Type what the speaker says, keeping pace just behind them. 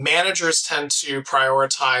Managers tend to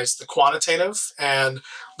prioritize the quantitative and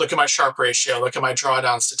look at my Sharpe ratio, look at my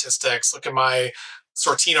drawdown statistics, look at my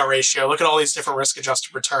Sortino ratio, look at all these different risk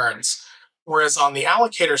adjusted returns. Whereas on the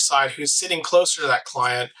allocator side, who's sitting closer to that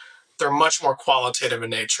client, they're much more qualitative in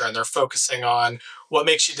nature and they're focusing on what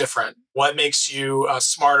makes you different, what makes you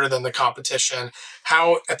smarter than the competition.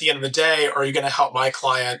 How, at the end of the day, are you going to help my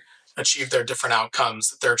client achieve their different outcomes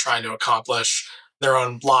that they're trying to accomplish, their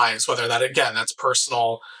own lives, whether that, again, that's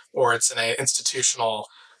personal or it's in an institutional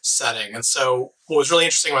setting. And so what was really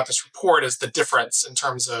interesting about this report is the difference in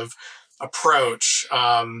terms of approach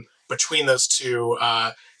between those two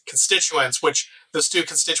constituents, which those two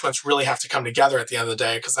constituents really have to come together at the end of the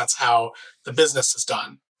day because that's how the business is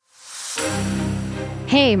done.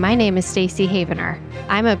 Hey, my name is Stacey Havener.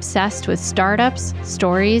 I'm obsessed with startups,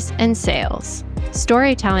 stories, and sales.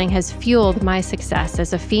 Storytelling has fueled my success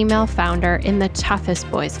as a female founder in the toughest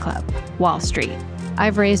boys club, Wall Street.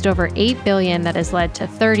 I've raised over $8 billion that has led to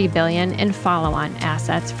 $30 billion in follow-on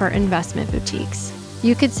assets for investment boutiques.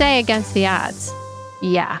 You could say against the odds.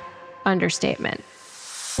 Yeah, understatement.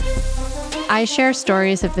 I share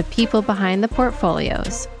stories of the people behind the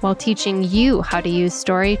portfolios while teaching you how to use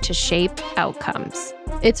story to shape outcomes.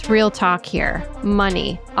 It's real talk here.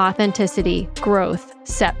 Money, authenticity, growth,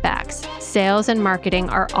 setbacks, sales, and marketing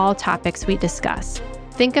are all topics we discuss.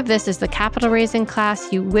 Think of this as the capital raising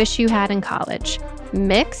class you wish you had in college,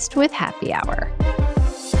 mixed with happy hour.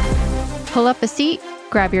 Pull up a seat,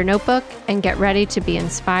 grab your notebook, and get ready to be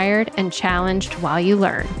inspired and challenged while you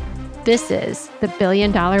learn. This is the $1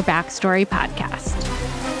 Billion Backstory Podcast.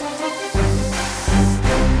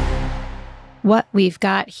 What we've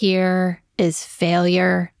got here is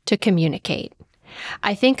failure to communicate.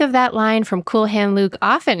 I think of that line from Cool Hand Luke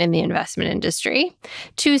often in the investment industry.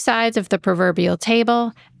 Two sides of the proverbial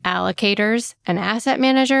table, allocators and asset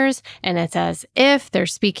managers, and it's as if they're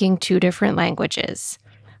speaking two different languages.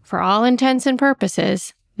 For all intents and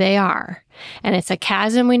purposes, they are. And it's a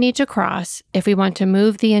chasm we need to cross if we want to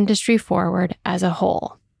move the industry forward as a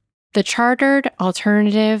whole. The Chartered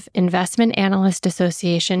Alternative Investment Analyst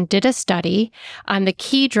Association did a study on the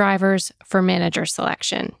key drivers for manager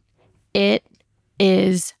selection. It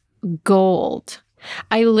is gold.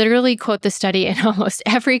 I literally quote the study in almost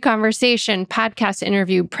every conversation, podcast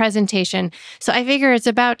interview, presentation. So I figure it's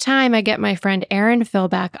about time I get my friend Aaron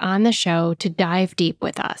Filbeck on the show to dive deep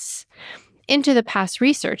with us. Into the past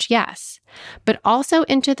research, yes, but also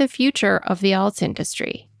into the future of the alts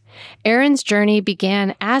industry. Aaron's journey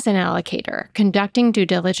began as an allocator, conducting due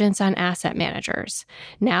diligence on asset managers.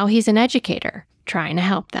 Now he's an educator, trying to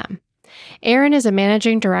help them. Aaron is a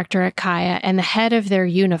managing director at CAIA and the head of their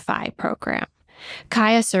Unify program.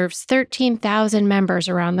 CAIA serves 13,000 members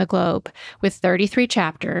around the globe with 33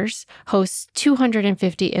 chapters, hosts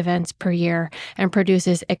 250 events per year, and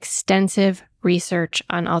produces extensive research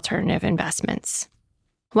on alternative investments.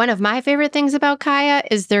 One of my favorite things about CAIA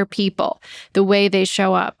is their people, the way they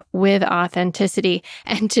show up with authenticity.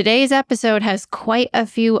 And today's episode has quite a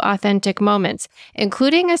few authentic moments,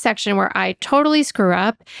 including a section where I totally screw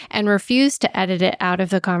up and refuse to edit it out of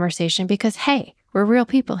the conversation because, hey, we're real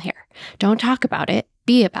people here. Don't talk about it,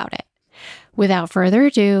 be about it. Without further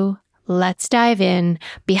ado, let's dive in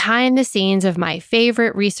behind the scenes of my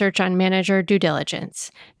favorite research on manager due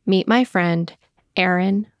diligence. Meet my friend,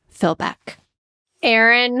 Aaron Filbeck.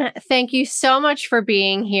 Aaron, thank you so much for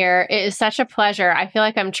being here. It is such a pleasure. I feel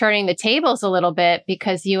like I'm turning the tables a little bit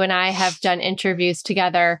because you and I have done interviews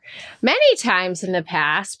together many times in the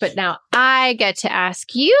past, but now I get to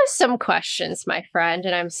ask you some questions, my friend,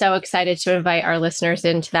 and I'm so excited to invite our listeners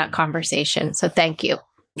into that conversation. So thank you.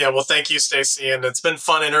 Yeah, well, thank you, Stacey. And it's been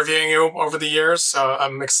fun interviewing you over the years. So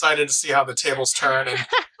I'm excited to see how the tables turn and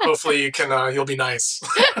hopefully you can, you'll be nice.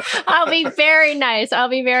 I'll be very nice. I'll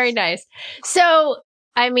be very nice. So,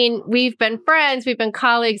 I mean, we've been friends, we've been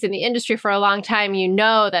colleagues in the industry for a long time. You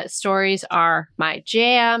know that stories are my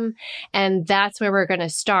jam, and that's where we're going to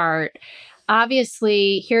start.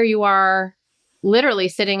 Obviously, here you are literally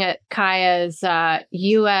sitting at CAIA's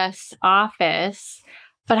U.S. office.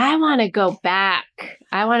 But I want to go back.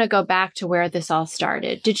 I want to go back to where this all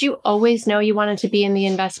started. Did you always know you wanted to be in the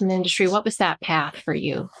investment industry? What was that path for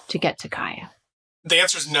you to get to CAIA? The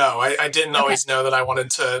answer is no. I didn't always know that I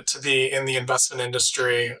wanted to be in the investment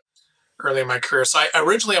industry early in my career. So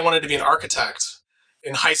originally I wanted to be an architect.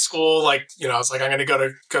 In high school, I was like, I'm going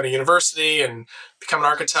to go to university and become an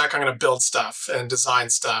architect. I'm going to build stuff and design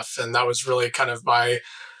stuff. And that was really kind of my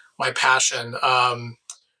passion.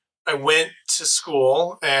 I went to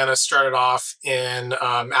school and I started off in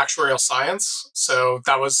actuarial science. So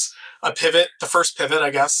that was a pivot, the first pivot,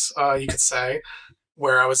 I guess you could say.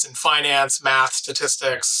 where I was in finance, math,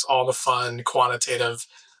 statistics, all the fun quantitative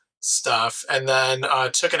stuff. And then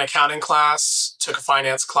took an accounting class, took a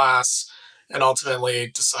finance class, and ultimately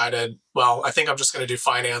decided, well, I think I'm just going to do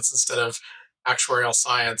finance instead of actuarial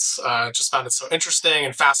science. Just found it so interesting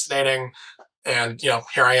and fascinating. And,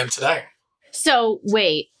 here I am today. So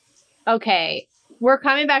wait, okay, we're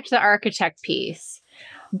coming back to the architect piece,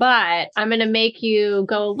 but I'm going to make you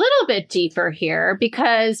go a little bit deeper here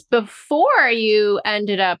because before you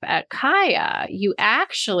ended up at CAIA, you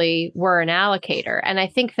actually were an allocator. And I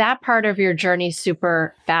think that part of your journey is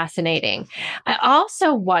super fascinating. I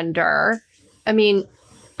also wonder, I mean,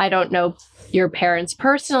 I don't know your parents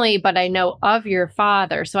personally, but I know of your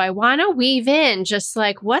father. So I want to weave in just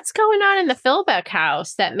like what's going on in the Filbeck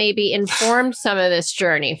house that maybe informed some of this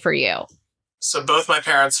journey for you. So both my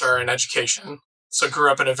parents are in education. So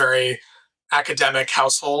grew up in a very academic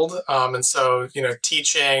household. And so,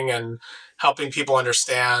 teaching and helping people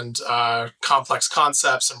understand complex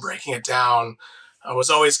concepts and breaking it down was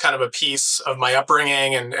always kind of a piece of my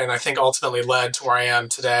upbringing, and I think ultimately led to where I am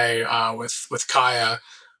today with CAIA.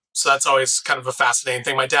 So that's always kind of a fascinating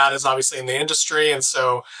thing. My dad is obviously in the industry, and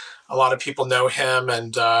so a lot of people know him,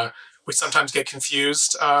 and we sometimes get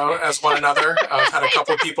confused as one another. I've had a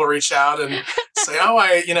couple of people reach out and say, "Oh,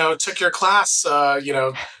 I took your class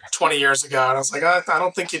 20 years ago," and I was like, "I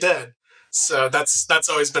don't think you did." So that's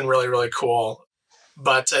always been really really cool.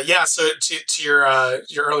 But yeah, so to your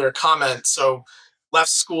earlier comment, so left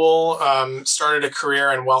school, started a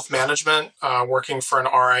career in wealth management, working for an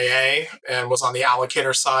RIA, and was on the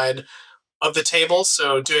allocator side of the table.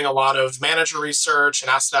 So doing a lot of manager research and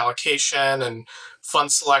asset allocation and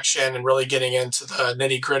fund selection, and really getting into the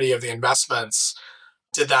nitty gritty of the investments.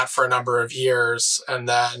 Did that for a number of years, and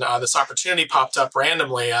then this opportunity popped up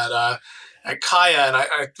randomly at CAIA, and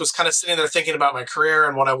I was kind of sitting there thinking about my career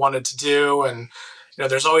and what I wanted to do, and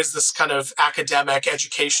there's always this kind of academic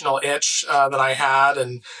educational itch that I had,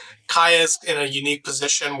 and CAIA is in a unique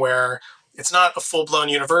position where it's not a full blown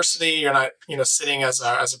university. You're not sitting as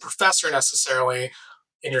a professor necessarily,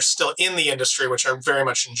 and you're still in the industry, which I very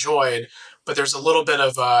much enjoyed. But there's a little bit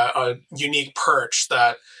of a unique perch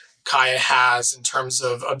that CAIA has in terms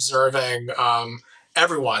of observing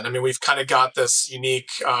everyone. I mean, we've kind of got this unique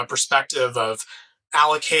perspective of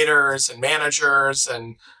allocators and managers,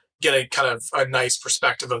 and getting kind of a nice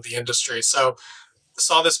perspective of the industry. So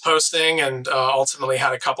saw this posting, and ultimately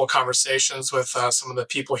had a couple of conversations with some of the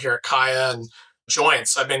people here at CAIA and joined.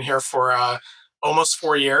 So I've been here for almost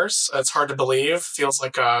 4 years. It's hard to believe. Feels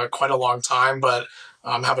like quite a long time, but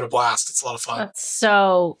I'm having a blast. It's a lot of fun. That's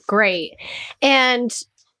so great. And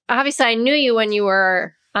obviously, I knew you when you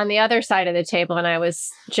were on the other side of the table, and I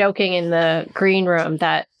was joking in the green room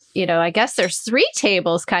that, I guess there's 3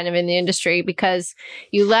 tables kind of in the industry because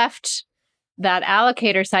you left that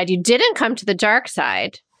allocator side. You didn't come to the dark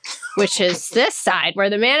side, which is this side where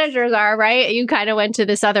the managers are, right? You kind of went to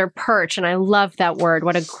this other perch, and I love that word.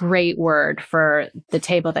 What a great word for the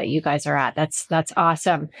table that you guys are at. That's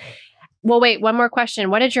awesome. Well, wait, one more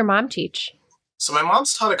question. What did your mom teach? So my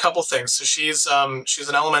mom's taught a couple things. So she's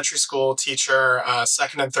an elementary school teacher,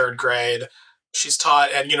 second and third grade. She's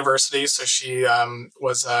taught at university, so she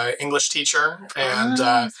was an English teacher, and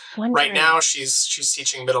right now she's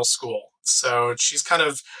teaching middle school. So she's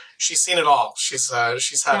seen it all. She's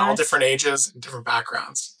had all different ages and different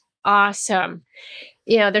backgrounds. Awesome.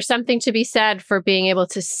 There's something to be said for being able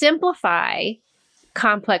to simplify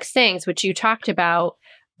complex things, which you talked about.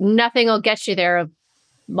 Nothing will get you there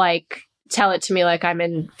like tell it to me like I'm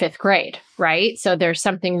in 5th grade, right? So there's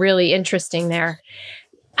something really interesting there.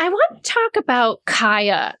 I want to talk about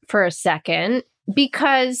CAIA for a second,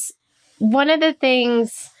 because one of the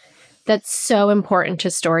things that's so important to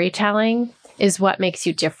storytelling is what makes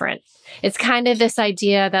you different. It's kind of this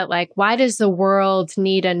idea that, like, why does the world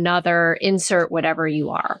need another insert whatever you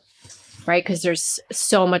are, right? Because there's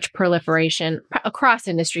so much proliferation across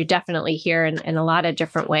industry, definitely here in a lot of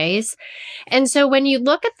different ways. And so when you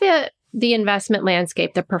look at the investment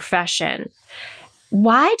landscape, the profession,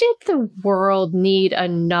 why did the world need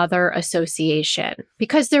another association?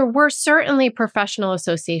 Because there were certainly professional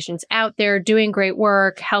associations out there doing great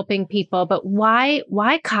work, helping people, but why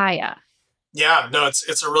CAIA? Yeah, no,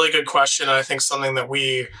 it's a really good question. And I think something that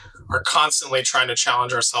we are constantly trying to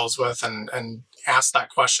challenge ourselves with, and ask that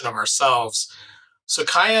question of ourselves. So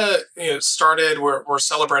CAIA started, we're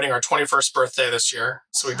celebrating our 21st birthday this year.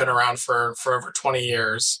 So we've been around for over 20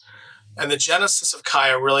 years. And the genesis of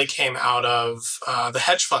CAIA really came out of the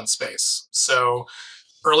hedge fund space. So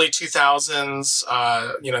early 2000s,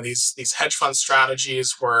 these hedge fund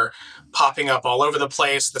strategies were popping up all over the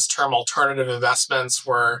place. This term alternative investments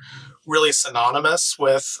were really synonymous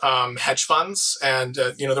with hedge funds. And,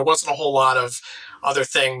 there wasn't a whole lot of other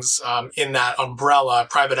things in that umbrella.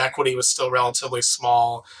 Private equity was still relatively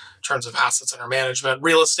small in terms of assets under management.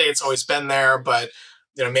 Real estate's always been there, but,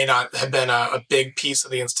 may not have been a big piece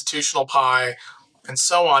of the institutional pie and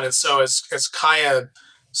so on. And so as CAIA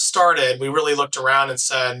started, we really looked around and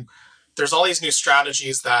said, there's all these new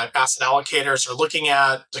strategies that asset allocators are looking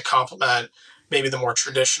at to complement maybe the more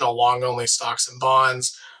traditional long only stocks and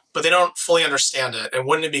bonds, but they don't fully understand it. And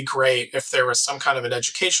wouldn't it be great if there was some kind of an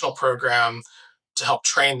educational program to help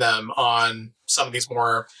train them on some of these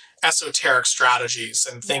more esoteric strategies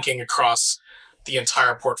and thinking across the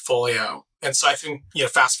entire portfolio? And so I think,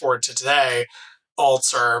 fast forward to today,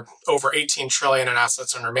 alts are over 18 trillion in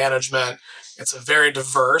assets under management. It's a very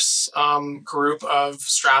diverse group of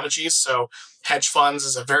strategies. So hedge funds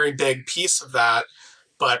is a very big piece of that.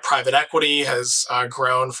 But private equity has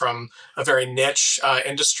grown from a very niche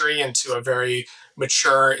industry into a very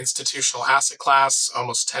mature institutional asset class,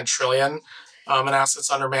 almost 10 trillion in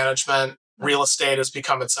assets under management. Real estate has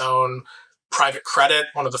become its own. Private credit,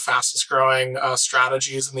 one of the fastest growing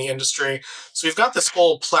strategies in the industry. So we've got this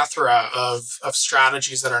whole plethora of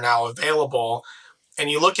strategies that are now available.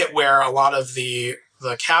 And you look at where a lot of the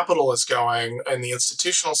capital is going in the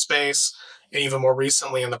institutional space, and even more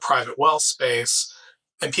recently in the private wealth space.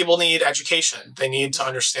 And people need education. They need to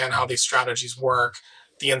understand how these strategies work,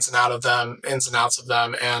 the ins and outs of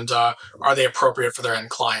them, and are they appropriate for their end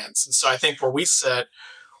clients? And so I think where we sit,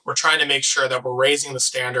 we're trying to make sure that we're raising the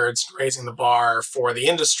standards, raising the bar for the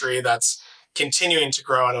industry that's continuing to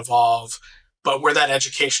grow and evolve. But where that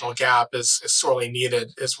educational gap is sorely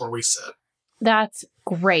needed is where we sit. That's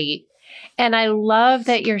great. And I love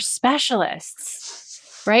that you're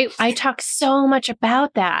specialists, right? I talk so much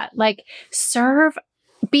about that. Like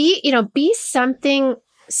be something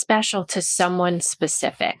special to someone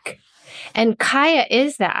specific. And CAIA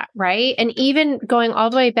is that, right? And even going all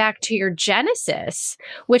the way back to your genesis,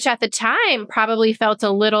 which at the time probably felt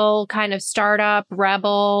a little kind of startup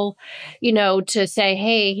rebel, to say,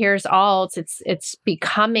 hey, here's alts. It's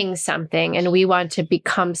becoming something and we want to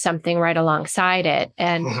become something right alongside it.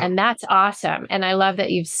 And that's awesome. And I love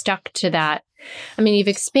that you've stuck to that. I mean, you've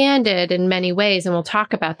expanded in many ways and we'll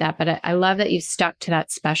talk about that, but I love that you've stuck to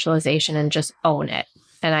that specialization and just own it.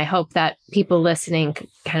 And I hope that people listening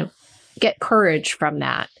kind of get courage from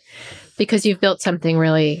that because you've built something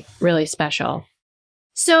really, really special.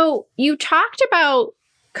 So you talked about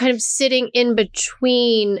kind of sitting in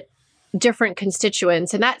between different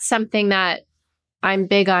constituents, and that's something that I'm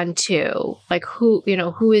big on too. Like who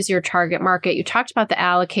is your target market? You talked about the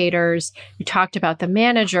allocators, you talked about the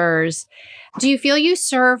managers. Do you feel you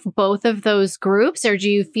serve both of those groups, or do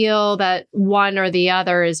you feel that one or the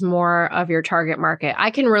other is more of your target market?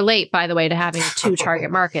 I can relate, by the way, to having two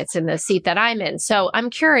target markets in the seat that I'm in. So I'm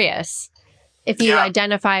curious if you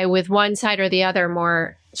identify with one side or the other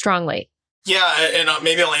more strongly. Yeah, and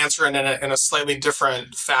maybe I'll answer it in a slightly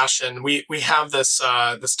different fashion. We have this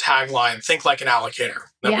tagline, "Think like an allocator."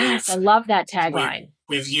 Yes, I love that tagline.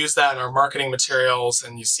 We've used that in our marketing materials,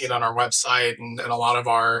 and you see it on our website and a lot of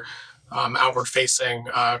our outward-facing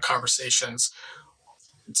conversations.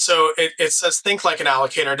 So it says "Think like an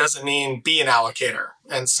allocator" doesn't mean be an allocator.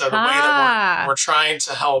 And so the way that we're trying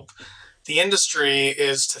to help the industry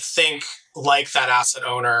is to think like that asset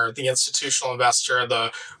owner, the institutional investor,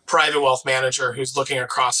 the private wealth manager who's looking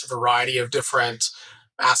across a variety of different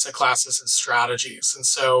asset classes and strategies. And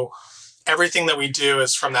so everything that we do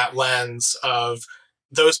is from that lens of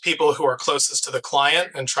those people who are closest to the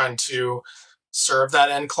client and trying to serve that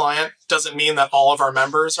end client. Doesn't mean that all of our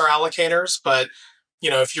members are allocators, but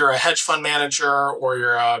if you're a hedge fund manager or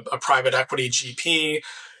you're a private equity GP,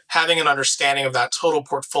 having an understanding of that total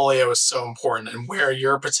portfolio is so important, and where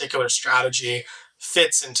your particular strategy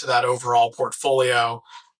fits into that overall portfolio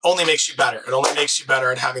only makes you better. It only makes you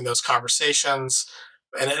better at having those conversations,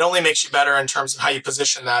 and it only makes you better in terms of how you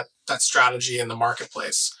position that strategy in the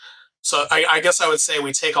marketplace. So I guess I would say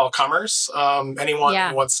we take all comers. Anyone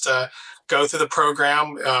who wants to go through the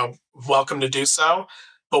program, welcome to do so.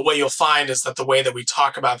 But what you'll find is that the way that we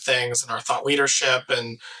talk about things and our thought leadership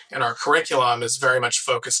and our curriculum is very much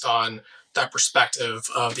focused on that perspective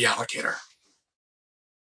of the allocator.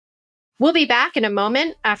 We'll be back in a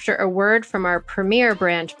moment after a word from our premier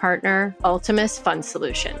brand partner, Ultimus Fund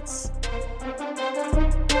Solutions.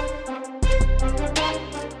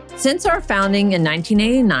 Since our founding in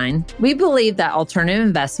 1989, we believe that alternative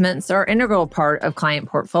investments are an integral part of client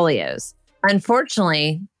portfolios.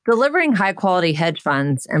 Unfortunately, delivering high-quality hedge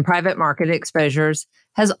funds and private market exposures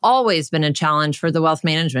has always been a challenge for the wealth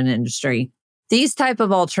management industry. These type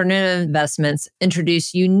of alternative investments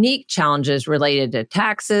introduce unique challenges related to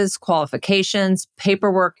taxes, qualifications,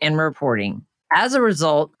 paperwork, and reporting. As a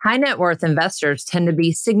result, high net worth investors tend to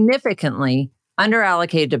be significantly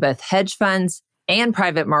underallocated to both hedge funds and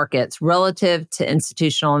private markets relative to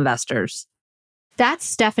institutional investors. That's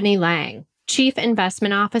Stephanie Lang, Chief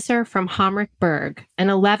Investment Officer from Homrich Berg, an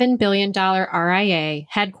 $11 billion RIA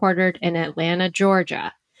headquartered in Atlanta,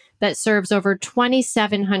 Georgia, that serves over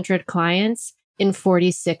 2,700 clients in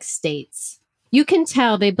 46 states. You can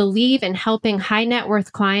tell they believe in helping high net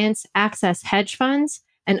worth clients access hedge funds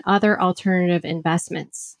and other alternative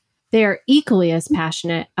investments. They are equally as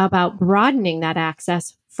passionate about broadening that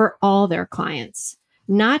access for all their clients,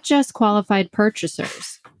 not just qualified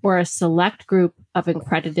purchasers or a select group of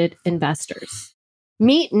accredited investors.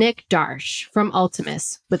 Meet Nick Darsh from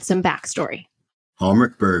Ultimus with some backstory.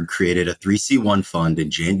 Homrich Berg created a 3C1 fund in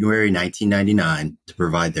January 1999 to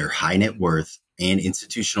provide their high net worth and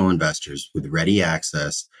institutional investors with ready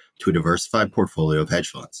access to a diversified portfolio of hedge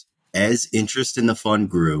funds. As interest in the fund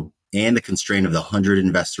grew and the constraint of the 100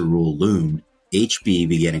 investor rule loomed, HB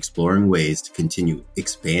began exploring ways to continue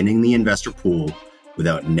expanding the investor pool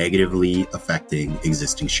without negatively affecting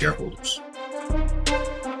existing shareholders.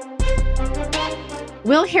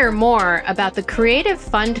 We'll hear more about the creative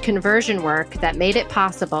fund conversion work that made it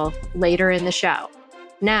possible later in the show.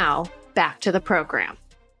 Now, back to the program.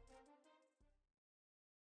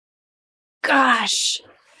 Gosh,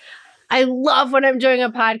 I love when I'm doing a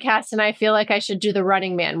podcast and I feel like I should do the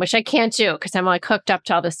Running Man, which I can't do because I'm like hooked up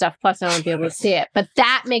to all this stuff. Plus, I won't be able to see it. But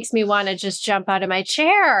that makes me want to just jump out of my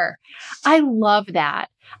chair. I love that.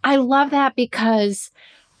 I love that because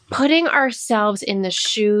putting ourselves in the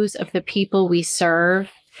shoes of the people we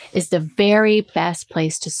serve is the very best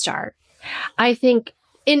place to start. I think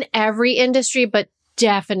in every industry, but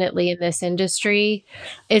definitely in this industry,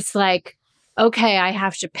 it's like, okay, I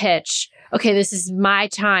have to pitch. Okay, this is my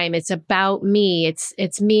time. It's about me.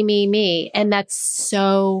 It's me, me, me. And that's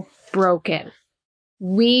so broken.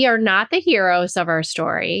 We are not the heroes of our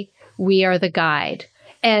story. We are the guide.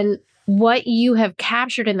 And what you have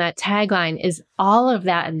captured in that tagline is all of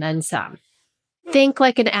that and then some. Think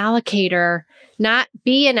like an allocator, not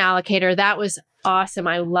be an allocator. That was awesome.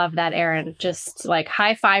 I love that, Aaron. Just like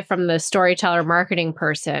high five from the storyteller marketing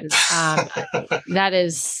person. That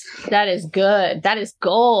is good. That is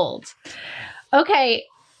gold. Okay.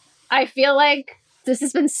 I feel like this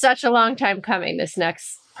has been such a long time coming, this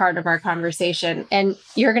next part of our conversation. And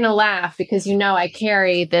you're going to laugh because you know I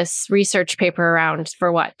carry this research paper around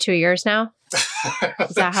for what, 2 years now?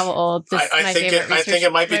 Is that how old this I think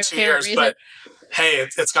it might be 2 years, but hey,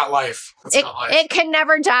 it's got life. It can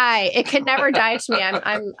never die. It can never die to me.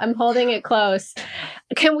 I'm holding it close.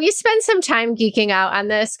 Can we spend some time geeking out on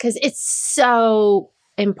this? Because it's so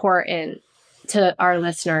important to our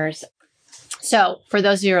listeners. So for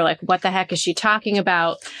those of you who are like, what the heck is she talking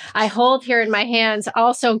about? I hold here in my hands,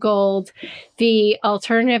 also gold, the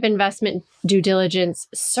Alternative Investment Due Diligence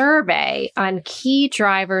Survey on key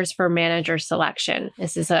drivers for manager selection.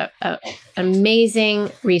 This is an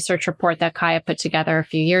amazing research report that CAIA put together a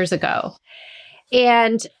few years ago.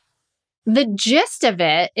 And the gist of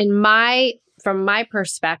it, from my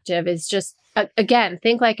perspective, is just, again,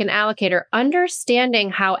 think like an allocator, understanding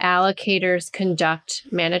how allocators conduct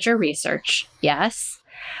manager research. Yes.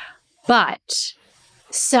 But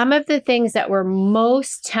some of the things that were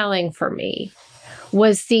most telling for me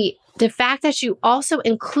was the fact that you also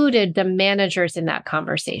included the managers in that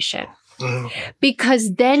conversation,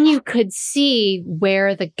 because then you could see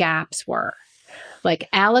where the gaps were. Like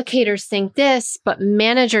allocators think this, but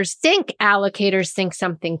managers think allocators think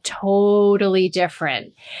something totally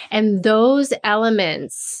different. And those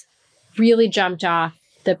elements really jumped off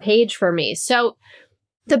the page for me. So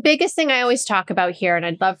the biggest thing I always talk about here, and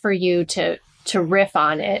I'd love for you to riff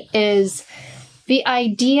on it, is the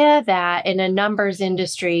idea that in a numbers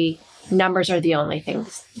industry, numbers are the only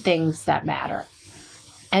things that matter.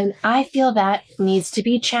 And I feel that needs to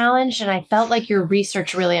be challenged. And I felt like your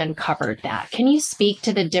research really uncovered that. Can you speak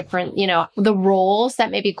to the different, the roles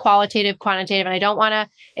that may be qualitative, quantitative? And I don't want to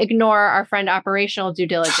ignore our friend operational due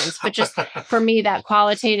diligence, but just for me, that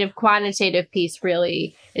qualitative, quantitative piece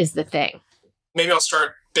really is the thing. Maybe I'll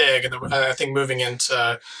start big. And I think moving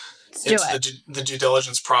into the due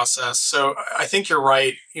diligence process. So I think you're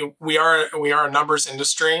right. We are a numbers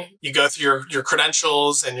industry. You go through your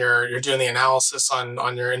credentials and you're doing the analysis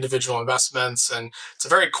on your individual investments, and it's a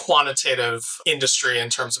very quantitative industry in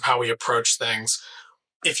terms of how we approach things.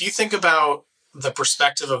 If you think about the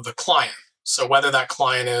perspective of the client, so whether that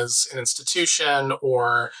client is an institution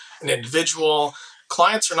or an individual,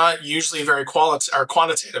 clients are not usually very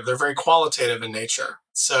quantitative. They're very qualitative in nature.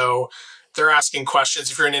 So they're asking questions.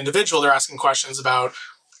 If you're an individual, they're asking questions about,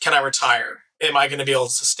 can I retire? Am I going to be able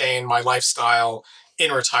to sustain my lifestyle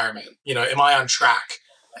in retirement? Am I on track?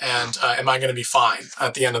 And am I going to be fine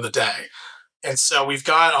at the end of the day? And so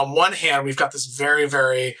on one hand, we've got this very,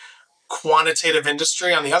 very quantitative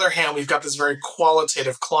industry. On the other hand, we've got this very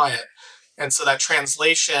qualitative client. And so that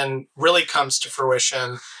translation really comes to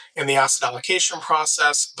fruition in the asset allocation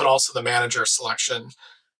process, but also the manager selection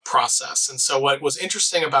process. And so what was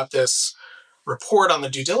interesting about this report on the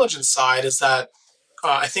due diligence side is that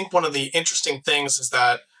I think one of the interesting things is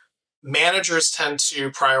that managers tend to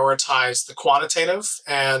prioritize the quantitative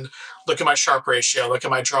and look at my Sharpe ratio, look at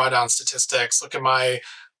my drawdown statistics, look at my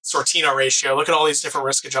Sortino ratio, look at all these different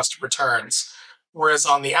risk adjusted returns. Whereas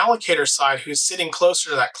on the allocator side, who's sitting closer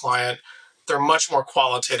to that client, they're much more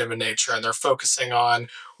qualitative in nature and they're focusing on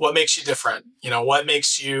what makes you different. What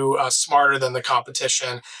makes you smarter than the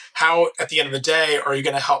competition? How, at the end of the day, are you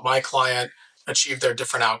going to help my client achieve their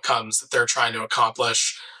different outcomes that they're trying to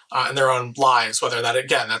accomplish in their own lives, whether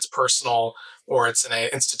that's personal or it's in an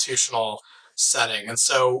institutional setting. And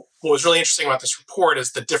so what was really interesting about this report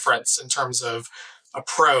is the difference in terms of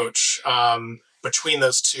approach between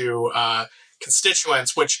those two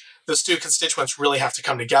constituents, which those two constituents really have to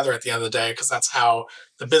come together at the end of the day because that's how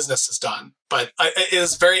the business is done. But it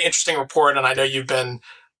is a very interesting report, and I know you've been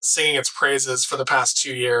singing its praises for the past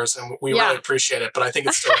 2 years, and we really appreciate it, but I think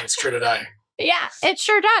it still rings true today. Yeah, it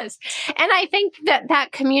sure does. And I think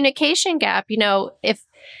that communication gap,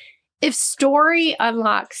 if story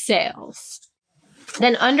unlocks sales,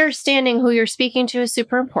 then understanding who you're speaking to is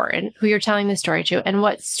super important, who you're telling the story to, and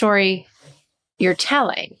what story you're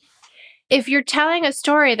telling. If you're telling a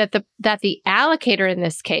story that the allocator in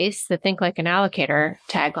this case, the Think Like an Allocator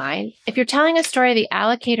tagline, if you're telling a story the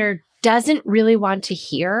allocator doesn't really want to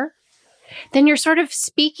hear, then you're sort of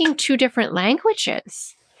speaking two different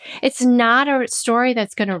languages. It's not a story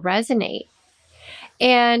that's going to resonate.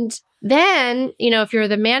 And then, if you're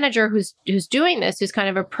the manager who's doing this, who's kind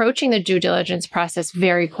of approaching the due diligence process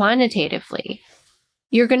very quantitatively,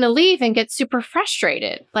 you're going to leave and get super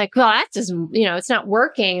frustrated. Like, well, that doesn't, it's not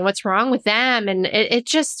working. What's wrong with them? And it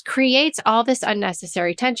just creates all this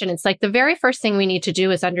unnecessary tension. It's like the very first thing we need to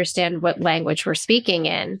do is understand what language we're speaking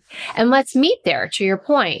in. And let's meet there, to your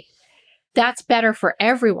point. That's better for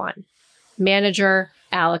everyone. Manager,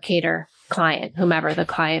 allocator, client, whomever the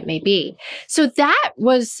client may be. So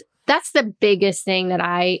that's the biggest thing that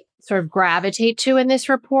I sort of gravitate to in this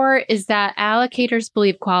report is that allocators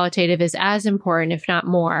believe qualitative is as important, if not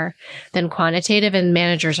more, than quantitative, and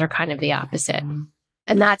managers are kind of the opposite.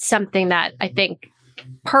 And that's something that I think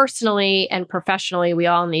personally and professionally, we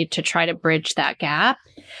all need to try to bridge that gap.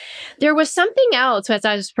 There was something else as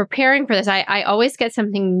I was preparing for this. I always get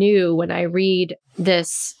something new when I read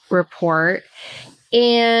this report.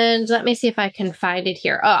 And let me see if I can find it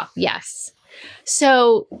here. Oh, yes.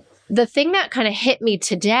 So the thing that kind of hit me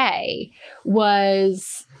today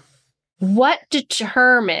was what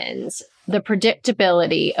determines the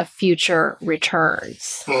predictability of future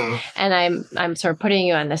returns. And I'm sort of putting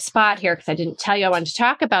you on the spot here because I didn't tell you I wanted to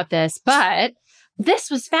talk about this, but this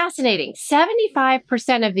was fascinating.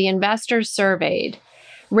 75% of the investors surveyed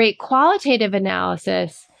rate qualitative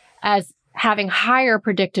analysis as having higher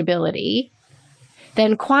predictability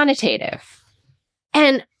than quantitative.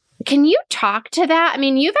 And can you talk to that? I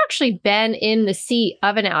mean, you've actually been in the seat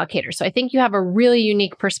of an allocator. So I think you have a really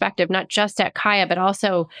unique perspective, not just at CAIA, but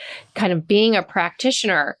also kind of being a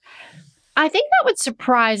practitioner. I think that would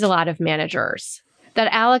surprise a lot of managers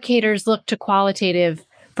that allocators look to qualitative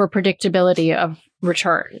for predictability of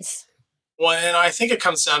returns. Well, and I think it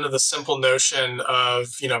comes down to the simple notion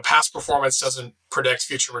of, past performance doesn't predict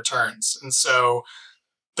future returns. And so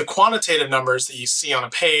the quantitative numbers that you see on a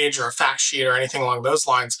page or a fact sheet or anything along those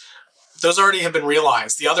lines, those already have been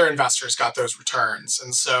realized. The other investors got those returns.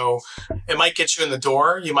 And so it might get you in the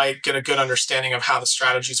door. You might get a good understanding of how the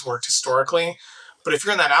strategies worked historically. But if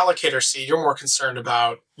you're in that allocator seat, you're more concerned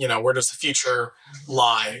about, where does the future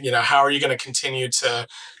lie? How are you going to continue to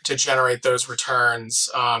generate those returns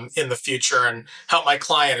in the future and help my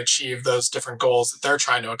client achieve those different goals that they're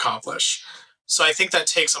trying to accomplish? So I think that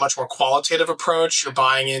takes a much more qualitative approach. You're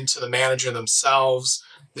buying into the manager themselves,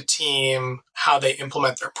 the team, how they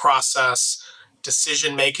implement their process,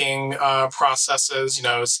 decision-making processes.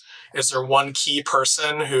 Is there one key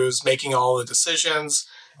person who's making all the decisions?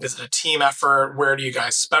 Is it a team effort? Where do you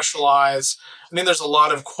guys specialize? I mean, there's a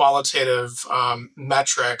lot of qualitative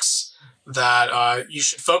metrics that you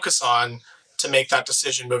should focus on to make that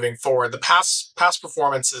decision moving forward. The past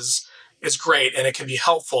performance is great and it can be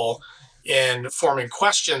helpful. in forming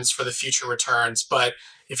questions for the future returns. But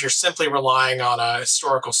if you're simply relying on a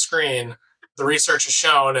historical screen, the research has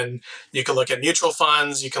shown, and you can look at mutual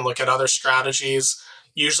funds, you can look at other strategies.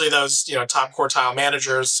 Usually those, top quartile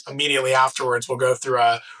managers immediately afterwards will go through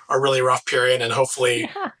a really rough period, and hopefully,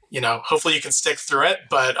 hopefully you can stick through it.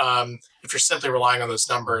 But if you're simply relying on those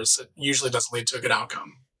numbers, it usually doesn't lead to a good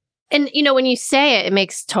outcome. And, when you say it, it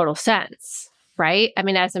makes total sense, right? I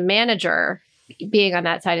mean, as a manager, being on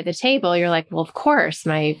that side of the table, you're like, well, of course,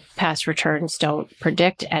 my past returns don't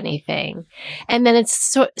predict anything. And then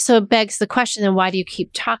so it begs the question, then why do you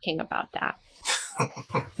keep talking about that?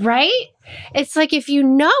 Right? It's like, if you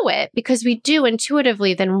know it, because we do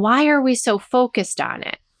intuitively, then why are we so focused on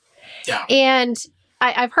it? Yeah. And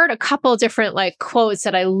I've heard a couple different quotes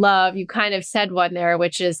that I love. You kind of said one there,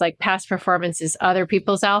 which is past performance is other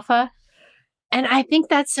people's alpha. And I think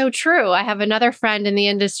that's so true. I have another friend in the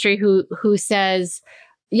industry who says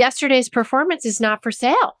yesterday's performance is not for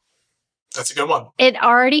sale. That's a good one. It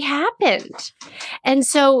already happened. And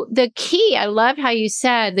so the key, I loved how you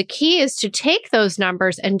said, the key is to take those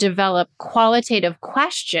numbers and develop qualitative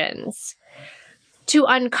questions to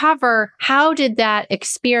uncover, how did that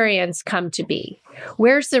experience come to be?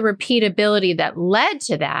 Where's the repeatability that led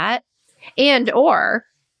to that? And or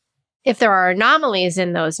if there are anomalies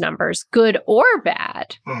in those numbers, good or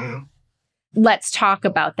bad, let's talk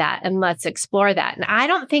about that and let's explore that. And I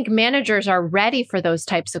don't think managers are ready for those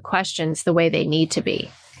types of questions the way they need to be.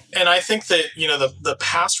 And I think that, the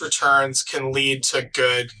past returns can lead to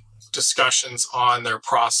good discussions on their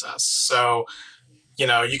process. So,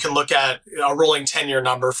 you can look at a rolling 10-year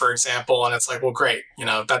number, for example, and it's like, well, great.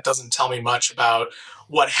 That doesn't tell me much about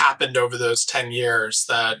what happened over those 10 years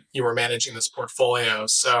that you were managing this portfolio.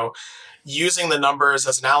 So using the numbers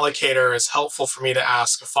as an allocator is helpful for me to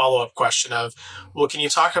ask a follow-up question of, well, can you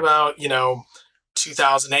talk about,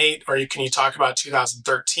 2008, or can you talk about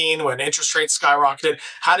 2013 when interest rates skyrocketed?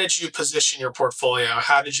 How did you position your portfolio?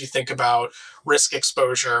 How did you think about risk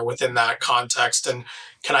exposure within that context? And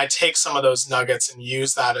can I take some of those nuggets and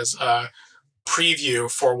use that as a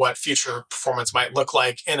preview for what future performance might look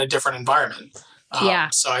like in a different environment?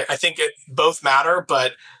 So I think it both matter,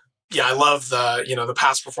 but yeah, I love the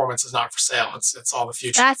past performance is not for sale. It's all the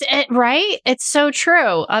future. That's it, right? It's so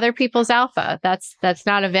true. Other people's alpha, that's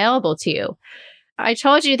not available to you. I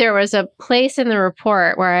told you there was a place in the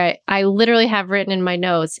report where I literally have written in my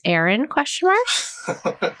notes, Aaron, ?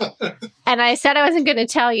 And I said I wasn't going to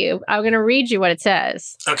tell you. I'm going to read you what it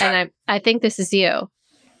says. Okay. And I think this is you.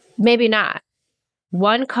 Maybe not.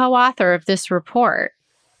 One co-author of this report,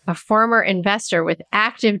 a former investor with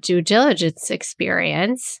active due diligence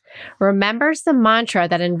experience, remembers the mantra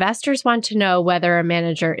that investors want to know whether a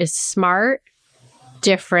manager is smart,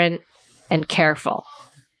 different, and careful.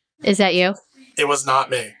 Is that you? It was not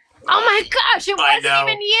me. Oh my gosh, it wasn't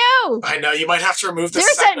even you. I know. You might have to remove this.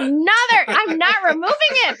 There's another. I'm not removing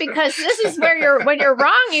it because this is where when you're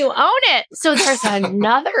wrong, you own it. So there's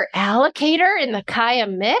another allocator in the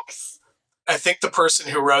CAIA mix. I think the person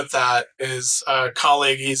who wrote that is a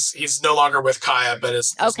colleague. He's no longer with CAIA, but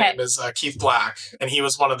his name is Keith Black, and he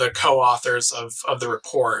was one of the co-authors of the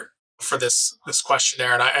report for this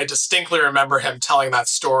questionnaire. And I distinctly remember him telling that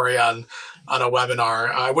story on a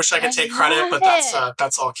webinar. I wish I could take credit, but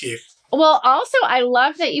that's all Keith. Well, also, I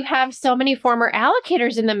love that you have so many former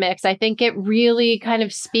allocators in the mix. I think it really kind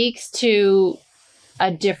of speaks to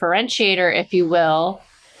a differentiator, if you will,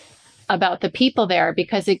 about the people there,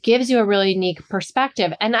 because it gives you a really unique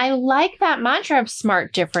perspective. And I like that mantra of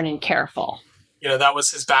smart, different, and careful. That was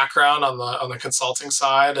his background on the consulting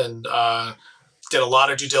side, and did a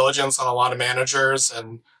lot of due diligence on a lot of managers,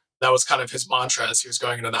 and that was kind of his mantra as he was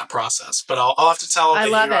going into that process. But I'll have to tell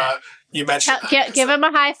him that you mentioned that. Give him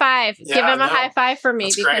a high five. Yeah, give him a high five for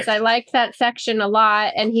me, because I liked that section a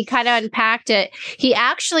lot, and he kind of unpacked it. He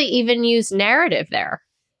actually even used narrative there.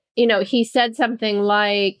 He said something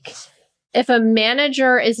like, if a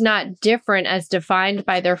manager is not different as defined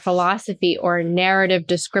by their philosophy or narrative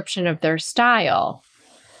description of their style,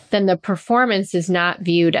 then the performance is not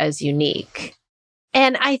viewed as unique.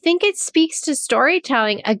 And I think it speaks to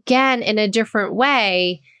storytelling, again, in a different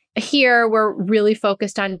way. Here, we're really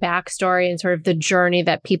focused on backstory and sort of the journey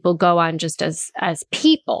that people go on just as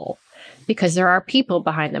people, because there are people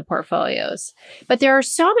behind the portfolios. But there are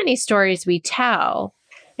so many stories we tell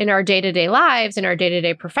in our day-to-day lives, in our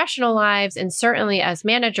day-to-day professional lives, and certainly as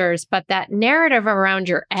managers. But that narrative around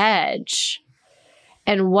your edge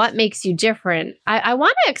and what makes you different, I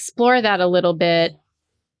want to explore that a little bit.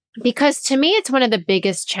 Because to me, it's one of the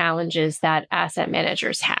biggest challenges that asset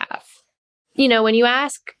managers have. When you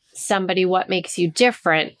ask somebody what makes you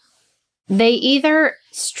different, they either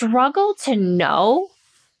struggle to know,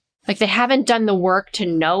 like they haven't done the work to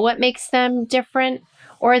know what makes them different,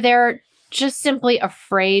 or they're just simply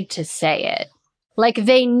afraid to say it. Like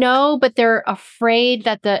they know, but they're afraid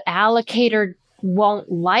that the allocator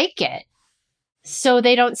won't like it. So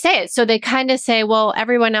they don't say it. So they kind of say, well,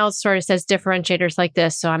 everyone else sort of says differentiators like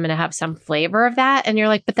this, so I'm going to have some flavor of that. And you're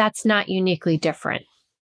like, but that's not uniquely different.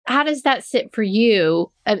 How does that sit for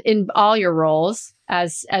you in all your roles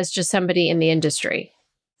as just somebody in the industry?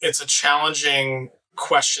 It's a challenging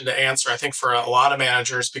question to answer, I think, for a lot of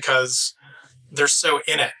managers because they're so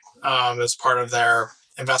in it as part of their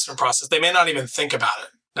investment process. They may not even think about it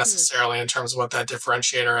necessarily in terms of what that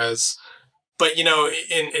differentiator is. But,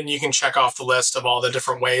 and you can check off the list of all the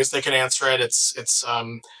different ways they can answer it. It's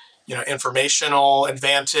informational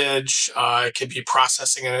advantage. It could be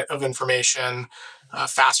processing of information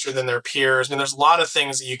faster than their peers. I mean, there's a lot of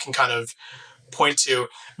things that you can kind of point to.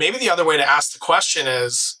 Maybe the other way to ask the question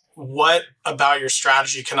is, what about your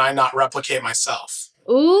strategy can I not replicate myself?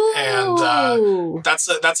 Ooh. And that's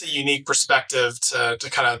a unique perspective to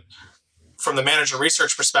kind of, from the manager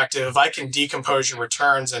research perspective, if I can decompose your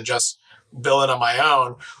returns and just build it on my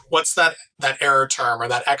own, what's that error term or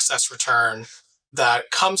that excess return that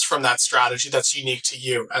comes from that strategy that's unique to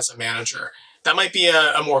you as a manager? That might be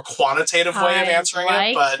a more quantitative way of answering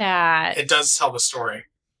it, but it does tell the story.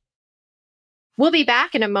 We'll be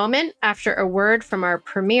back in a moment after a word from our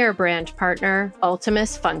premier brand partner,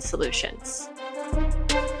 Ultimus Fund Solutions.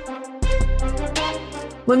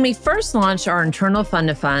 When we first launched our internal fund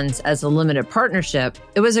of funds as a limited partnership,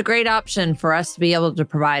 it was a great option for us to be able to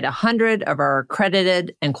provide 100 of our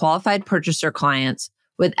accredited and qualified purchaser clients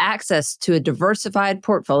with access to a diversified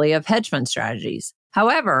portfolio of hedge fund strategies.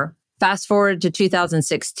 However, fast forward to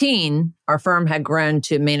 2016, our firm had grown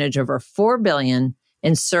to manage over $4 billion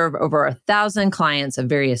and serve over 1,000 clients of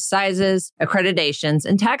various sizes, accreditations,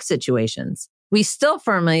 and tax situations. We still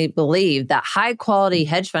firmly believe that high-quality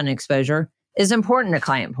hedge fund exposure is important to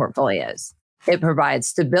client portfolios. It provides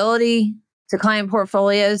stability to client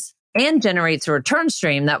portfolios and generates a return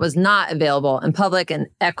stream that was not available in public and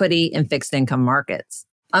equity and fixed income markets.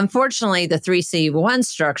 Unfortunately, the 3C1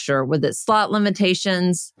 structure with its slot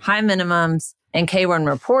limitations, high minimums, and K1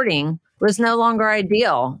 reporting was no longer an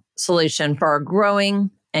ideal solution for our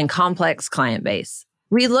growing and complex client base.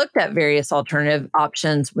 We looked at various alternative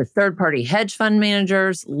options with third-party hedge fund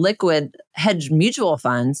managers, liquid hedge mutual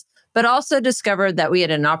funds, but also discovered that we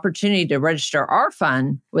had an opportunity to register our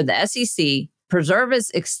fund with the SEC, preserve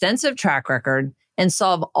its extensive track record, and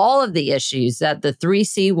solve all of the issues that the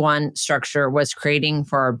 3C1 structure was creating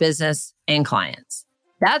for our business and clients.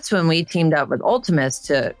 That's when we teamed up with Ultimus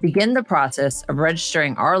to begin the process of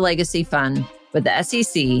registering our legacy fund with the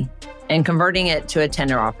SEC and converting it to a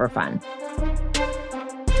tender offer fund.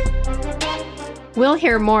 We'll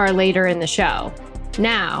hear more later in the show.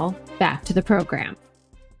 Now, back to the program.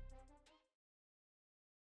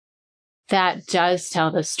 That does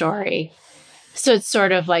tell the story. So it's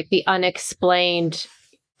sort of like the unexplained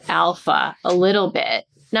alpha a little bit.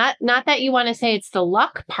 Not that you want to say it's the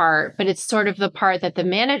luck part, but it's sort of the part that the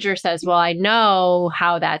manager says, well, I know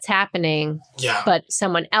how that's happening, but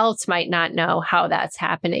someone else might not know how that's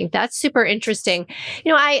happening. That's super interesting.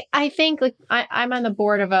 I think like I'm on the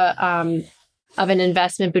board of an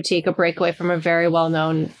investment boutique, a breakaway from a very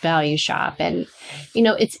well-known value shop. And,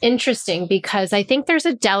 it's interesting because I think there's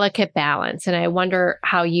a delicate balance, and I wonder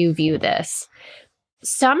how you view this.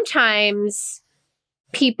 Sometimes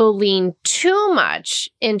people lean too much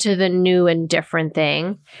into the new and different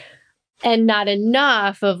thing and not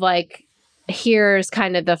enough of like, here's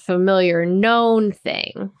kind of the familiar known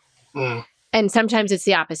thing. And sometimes it's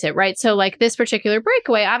the opposite, right? So like this particular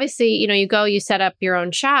breakaway, obviously, you set up your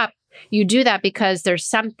own shop. You do that because there's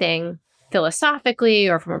something philosophically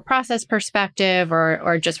or from a process perspective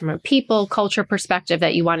or just from a people culture perspective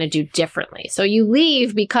that you want to do differently. So you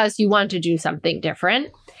leave because you want to do something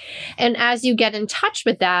different. And as you get in touch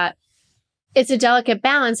with that, it's a delicate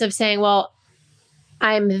balance of saying, well,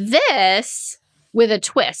 I'm this with a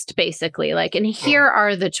twist, basically, and here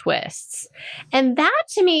are the twists. And that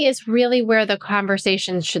to me is really where the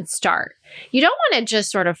conversation should start. You don't want to just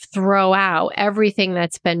sort of throw out everything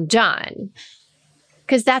that's been done,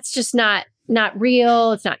 because that's just not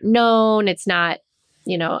real. It's not known. It's not,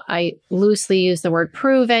 I loosely use the word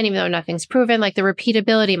proven, even though nothing's proven, like the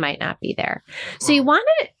repeatability might not be there. So you want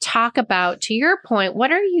to talk about, to your point,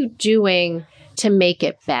 what are you doing to make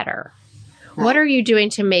it better? What are you doing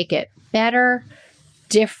to make it better,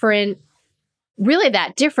 different, really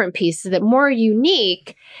that different piece, that more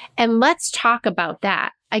unique? And let's talk about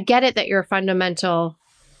that. I get it that you're a fundamental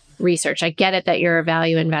research. I get it that you're a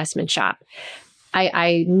value investment shop.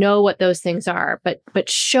 I know what those things are, but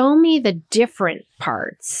show me the different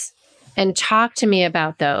parts and talk to me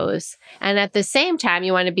about those. And at the same time,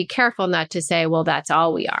 you want to be careful not to say, well, that's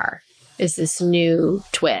all we are, is this new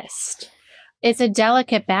twist. It's a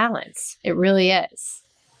delicate balance. It really is.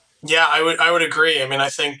 Yeah, I would agree. I mean, I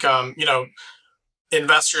think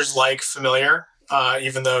investors like familiar,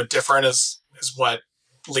 even though different is what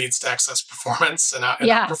leads to excess performance and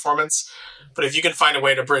Yeah. outperformance. But if you can find a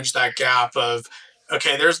way to bridge that gap of,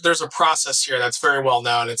 okay, there's a process here that's very well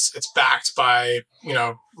known. It's backed by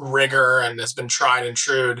rigor and has been tried and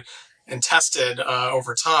true and tested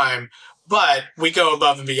over time. But we go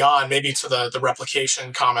above and beyond, maybe to the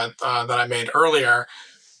replication comment that I made earlier.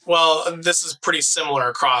 Well, this is pretty similar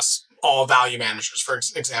across all value managers, for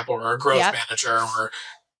example, or a growth Yep. manager, or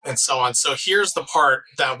and so on. So here's the part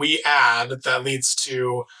that we add that leads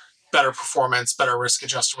to better performance, better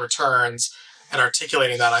risk-adjusted returns, and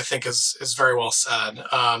articulating that I think is very well said.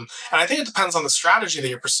 And I think it depends on the strategy that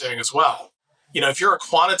you're pursuing as well. If you're a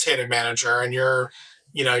quantitative manager and you're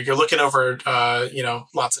looking over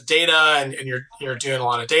lots of data and you're doing a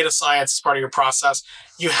lot of data science as part of your process,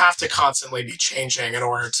 you have to constantly be changing in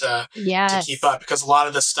order to Yes. keep up, because a lot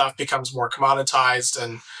of this stuff becomes more commoditized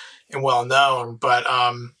and well known. But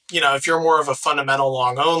if you're more of a fundamental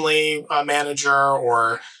long only manager,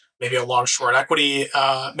 or maybe a long short equity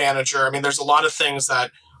manager, I mean, there's a lot of things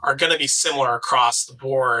that are going to be similar across the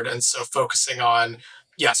board. And so focusing on,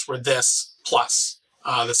 yes, we're this plus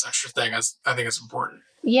this extra thing, I think is important.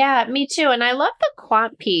 Yeah, me too. And I love the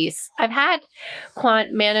quant piece. I've had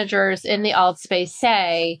quant managers in the alt space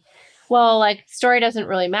say, well, like, story doesn't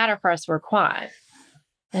really matter for us, we're quant.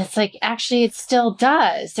 And it's like, actually, it still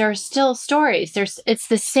does. There are still stories. It's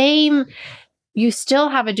the same. You still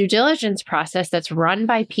have a due diligence process that's run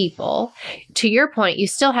by people. To your point, you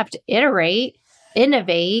still have to iterate,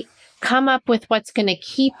 innovate, come up with what's going to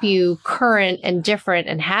keep you current and different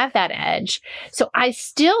and have that edge. So I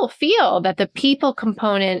still feel that the people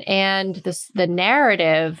component and the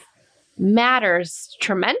narrative matters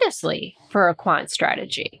tremendously for a quant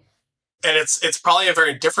strategy. And it's probably a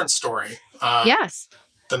very different story. Yes.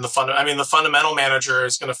 Than the fundamental manager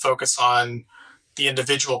is going to focus on the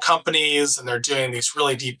individual companies, and they're doing these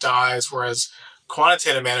really deep dives, whereas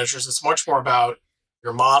quantitative managers, it's much more about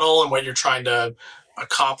your model and what you're trying to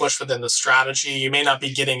accomplish within the strategy. You may not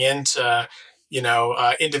be getting into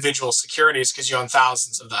individual securities because you own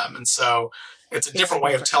thousands of them, and so it's a different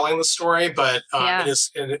way of telling the story, but Yeah.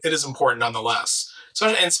 it is important nonetheless. So,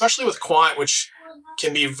 and especially with quant, which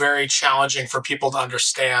can be very challenging for people to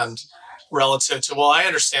understand relative to, well, I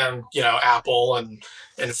understand Apple and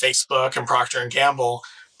Facebook and Procter and Gamble,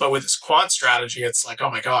 but with this quant strategy, it's like, oh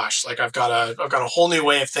my gosh, like I've got a whole new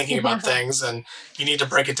way of thinking about things, and you need to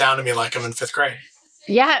break it down to me like I'm in fifth grade.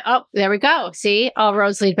 Yeah. Oh, there we go. See, all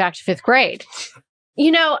roads lead back to fifth grade.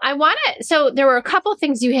 So there were a couple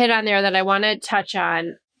things you hit on there that I want to touch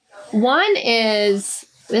on. One is,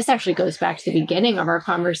 this actually goes back to the beginning of our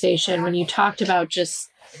conversation when you talked about just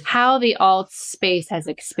how the alt space has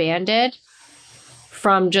expanded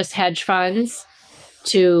from just hedge funds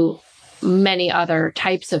to many other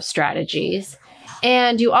types of strategies.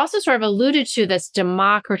 And you also sort of alluded to this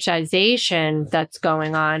democratization that's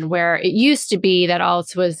going on, where it used to be that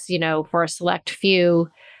alts was, for a select few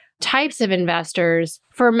types of investors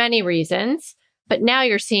for many reasons, but now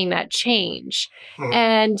you're seeing that change.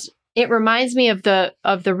 And it reminds me of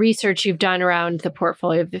the research you've done around the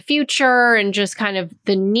portfolio of the future and just kind of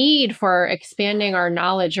the need for expanding our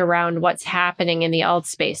knowledge around what's happening in the alt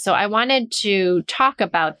space. So I wanted to talk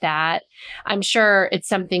about that. I'm sure it's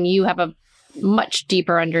something you have a much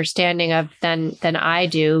deeper understanding of than I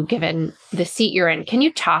do, given the seat you're in. Can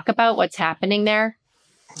you talk about what's happening there?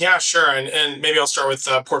 Yeah, sure. And maybe I'll start with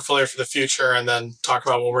portfolio for the future and then talk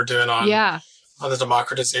about what we're doing on the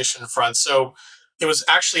democratization front. So it was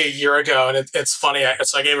actually a year ago, and it's funny.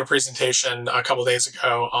 So I gave a presentation a couple of days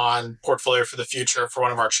ago on portfolio for the future for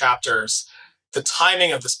one of our chapters. The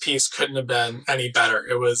timing of this piece couldn't have been any better.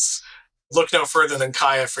 It was, look no further than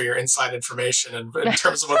CAIA for your inside information in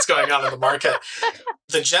terms of what's going on in the market.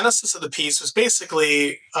 The genesis of the piece was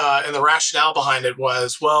basically, and the rationale behind it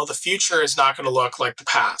was, well, the future is not going to look like the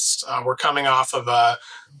past. We're coming off of a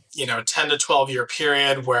 10 to 12 year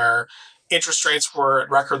period where interest rates were at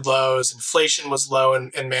record lows, inflation was low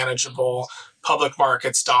and manageable, public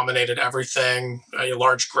markets dominated everything,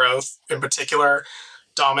 large growth in particular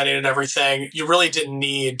dominated everything. You really didn't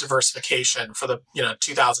need diversification for the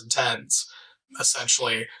 2010s,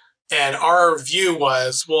 essentially. And our view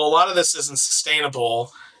was, well, a lot of this isn't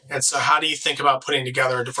sustainable. And so how do you think about putting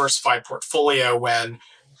together a diversified portfolio when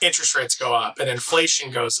interest rates go up and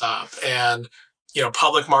inflation goes up and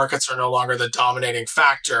public markets are no longer the dominating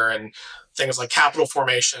factor, and things like capital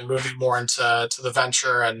formation moving more into the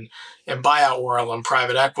venture and buyout world and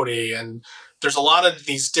private equity. And there's a lot of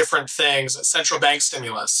these different things, central bank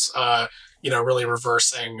stimulus, really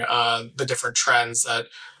reversing the different trends that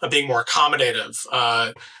are being more accommodative.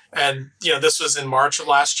 This was in March of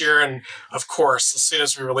last year. And of course, as soon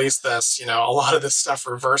as we release this, a lot of this stuff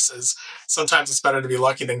reverses. Sometimes it's better to be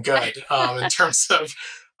lucky than good in terms of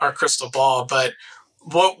our crystal ball. But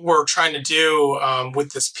what we're trying to do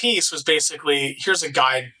with this piece was basically, here's a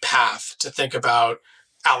guide path to think about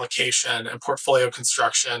allocation and portfolio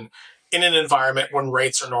construction in an environment when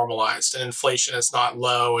rates are normalized and inflation is not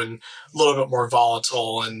low and a little bit more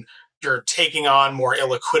volatile, and you're taking on more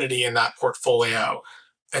illiquidity in that portfolio.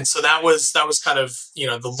 And so that was kind of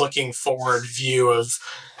the looking forward view of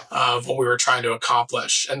what we were trying to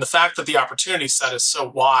accomplish. And the fact that the opportunity set is so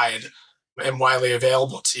wide and widely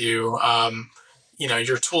available to you,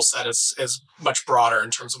 your tool set is much broader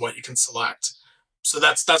in terms of what you can select. So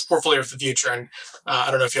that's portfolio for the future. And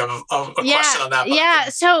I don't know if you have a question on that. Yeah.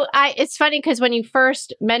 So it's funny because when you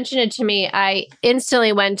first mentioned it to me, I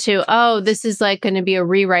instantly went to, oh, this is like going to be a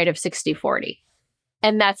rewrite of 60/40.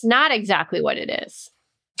 And that's not exactly what it is.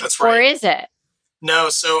 That's right. Or is it? No.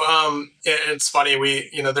 So it's funny.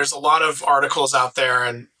 There's a lot of articles out there,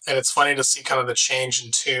 and it's funny to see kind of the change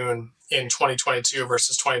in tune in 2022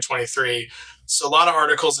 versus 2023. So a lot of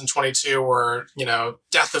articles in 22 were,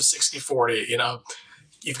 death of 60/40,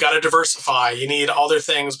 you've got to diversify. You need other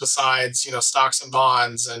things besides, stocks and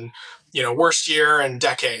bonds, and, worst year in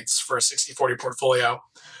decades for a 60/40 portfolio.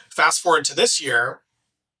 Fast forward to this year,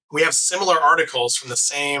 we have similar articles from the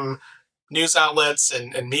same news outlets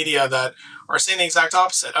and media that are saying the exact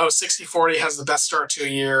opposite. Oh, 60/40 has the best start to a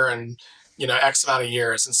year and, X amount of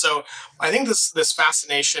years. And so I think this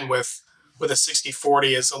fascination with a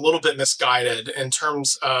 60/40 is a little bit misguided in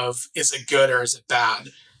terms of, is it good or is it bad?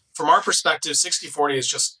 From our perspective, 60/40 is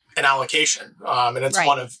just an allocation, and it's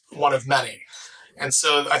right. one of many. And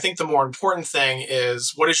so I think the more important thing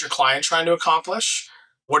is, what is your client trying to accomplish?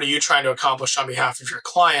 What are you trying to accomplish on behalf of your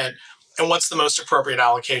client? And what's the most appropriate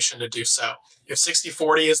allocation to do so? If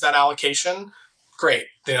 60/40 is that allocation, great.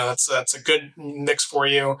 That's a good mix for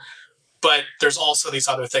you. But there's also these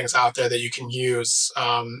other things out there that you can use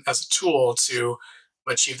as a tool to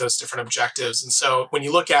achieve those different objectives. And so when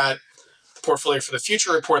you look at the portfolio for the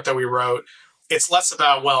future report that we wrote, it's less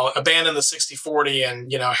about, well, abandon the 60/40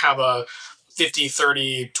 and, have a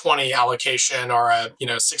 50/30/20 allocation or a,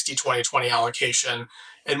 60/20/20 allocation,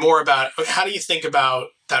 and more about how do you think about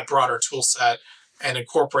that broader tool set and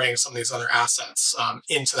incorporating some of these other assets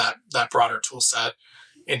into that broader tool set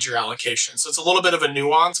into your allocation. So it's a little bit of a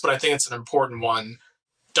nuance, but I think it's an important one.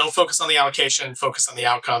 Don't focus on the allocation, focus on the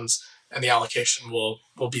outcomes, and the allocation will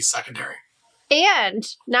be secondary. And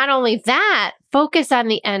not only that, focus on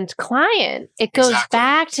the end client. It goes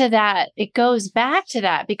back to that. It goes back to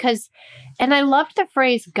that because, and I love the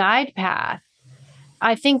phrase guide path.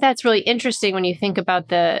 I think that's really interesting when you think about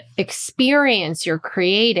the experience you're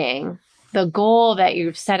creating, the goal that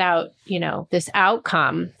you've set out, this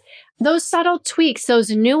outcome. Those subtle tweaks, those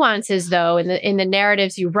nuances, though, in the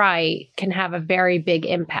narratives you write can have a very big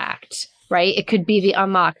impact, right? It could be the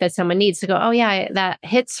unlock that someone needs to go, oh, yeah, that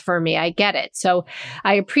hits for me. I get it. So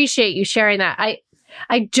I appreciate you sharing that.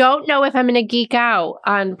 I don't know if I'm going to geek out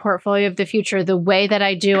on Portfolio of the Future the way that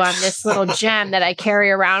I do on this little gem that I carry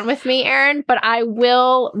around with me, Aaron, but I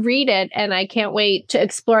will read it, and I can't wait to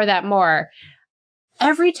explore that more.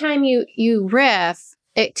 Every time you riff,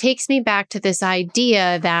 it takes me back to this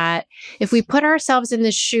idea that if we put ourselves in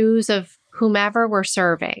the shoes of whomever we're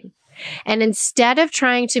serving, and instead of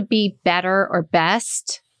trying to be better or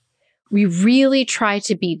best, we really try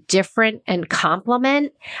to be different and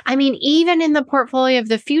complement. I mean, even in the Portfolio of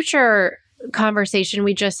the Future conversation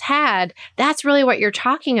we just had, that's really what you're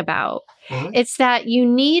talking about. Mm-hmm. It's that you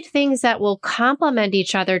need things that will complement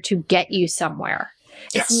each other to get you somewhere.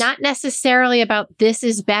 Yes. It's not necessarily about this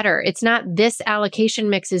is better. It's not this allocation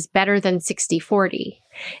mix is better than 60/40.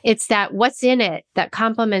 It's that what's in it that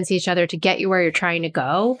complements each other to get you where you're trying to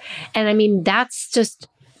go. And I mean, that's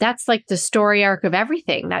like the story arc of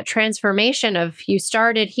everything, that transformation of you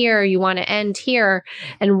started here, you want to end here.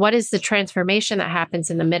 And what is the transformation that happens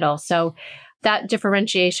in the middle? So that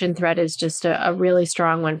differentiation thread is just a really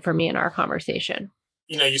strong one for me in our conversation.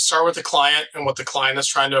 You start with the client and what the client is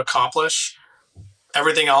trying to accomplish.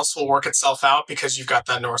 Everything else will work itself out because you've got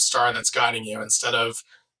that North Star that's guiding you, instead of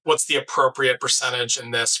what's the appropriate percentage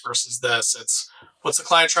in this versus this. It's what's the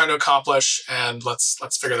client trying to accomplish, and let's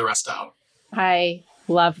figure the rest out. I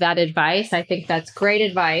Love that advice. I think that's great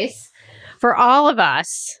advice for all of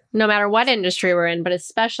us, no matter what industry we're in, but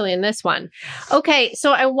especially in this one. Okay,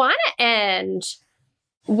 so I want to end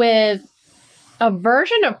with a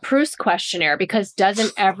version of Proust's questionnaire, because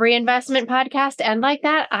doesn't every investment podcast end like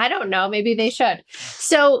that? I don't know. Maybe they should.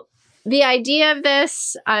 So the idea of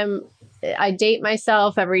this, I date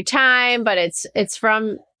myself every time, but it's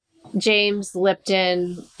from James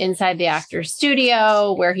Lipton Inside the Actors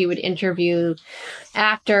Studio, where he would interview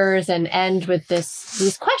actors and end with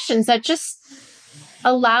these questions that just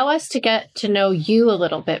allow us to get to know you a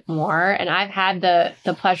little bit more. And I've had the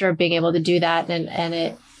pleasure of being able to do that, and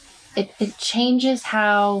it changes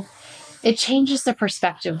the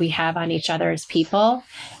perspective we have on each other as people.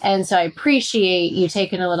 And so I appreciate you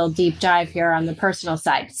taking a little deep dive here on the personal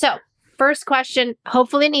side. So first question,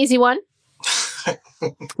 hopefully an easy one.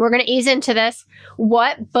 We're going to ease into this.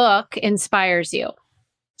 What book inspires you?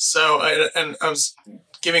 So, I was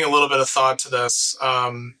giving a little bit of thought to this.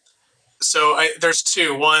 There's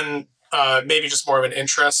two. One, maybe just more of an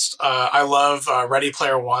interest. I love Ready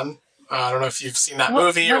Player One. I don't know if you've seen that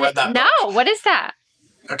movie or read that book. No, what is that?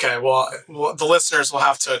 Okay, well, the listeners will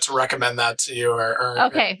have to recommend that to you.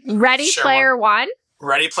 Okay, Ready Player One.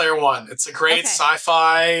 Ready Player One. It's a great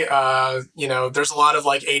sci-fi. There's a lot of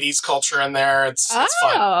like 80s culture in there. It's fun.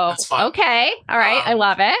 It's fun. Okay. All right. I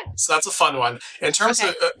love it. So that's a fun one. In terms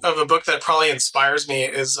of a book that probably inspires me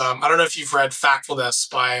is, I don't know if you've read Factfulness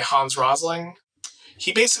by Hans Rosling.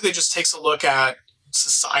 He basically just takes a look at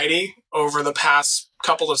society over the past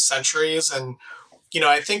couple of centuries. And,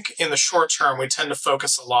 I think in the short term, we tend to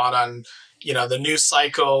focus a lot on the news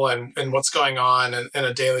cycle and what's going on in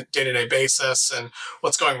a day-to-day basis and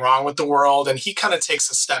what's going wrong with the world. And he kind of takes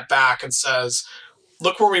a step back and says,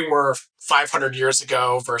 look where we were 500 years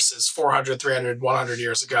ago versus 400, 300, 100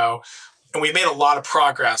 years ago. And we made a lot of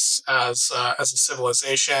progress as a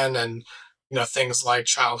civilization, and, things like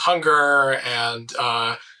child hunger and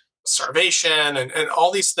starvation and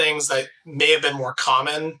all these things that may have been more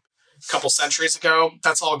common a couple centuries ago,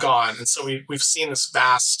 that's all gone. And so we've seen this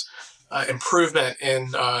vast improvement in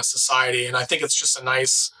society. And I think it's just a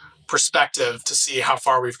nice perspective to see how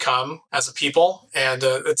far we've come as a people. And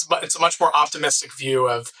it's a much more optimistic view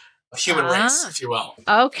of the human race, if you will.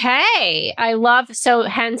 Okay. I love, so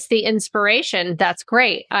hence the inspiration. That's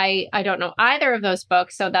great. I don't know either of those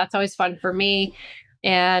books, so that's always fun for me.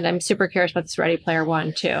 And I'm super curious about this Ready Player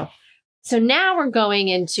One too. So now we're going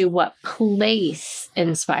into what place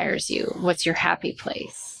inspires you. What's your happy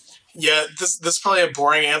place? Yeah, this is probably a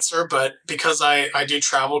boring answer, but because I do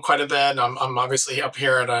travel quite a bit, I'm obviously up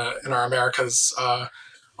here in our America's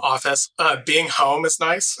office. Being home is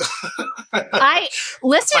nice.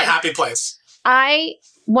 It's my happy place. I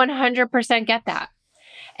 100% get that.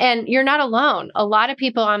 And you're not alone. A lot of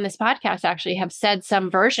people on this podcast actually have said some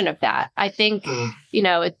version of that. I think,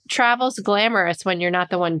 travel's glamorous when you're not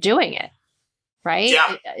the one doing it, right?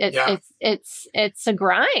 Yeah. It's a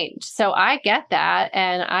grind. So I get that,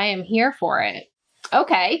 and I am here for it.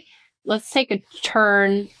 Okay, let's take a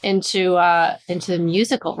turn into the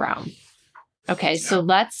musical realm. Okay, so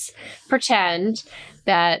let's pretend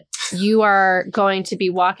that you are going to be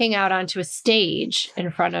walking out onto a stage in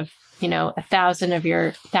front of 1,000 of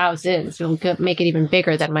your thousands. We'll make it even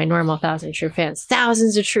bigger than my normal 1,000 true fans.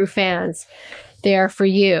 Thousands of true fans there for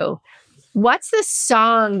you. What's the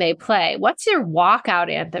song they play? What's your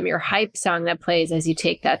walkout anthem, your hype song that plays as you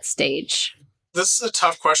take that stage? This is a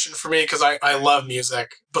tough question for me because I love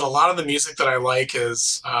music, but a lot of the music that I like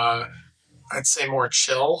is, I'd say, more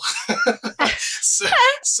chill. so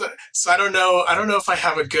I don't know. I don't know if I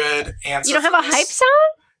have a good answer. You don't have a hype song?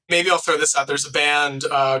 Maybe I'll throw this out. There's a band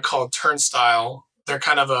called Turnstile. They're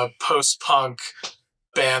kind of a post-punk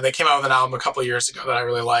band. They came out with an album a couple of years ago that I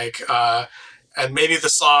really like. And maybe the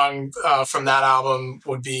song from that album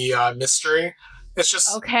would be Mystery. It's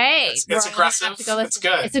just okay. It's aggressive. It's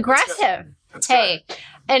good. It's aggressive. It's hey,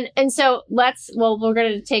 good. And so we're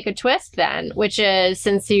going to take a twist then, which is,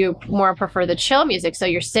 since you more prefer the chill music, so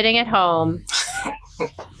you're sitting at home,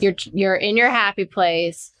 you're in your happy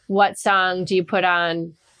place. What song do you put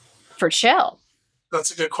on for chill? That's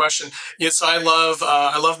a good question. Yeah, so I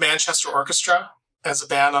love Manchester Orchestra as a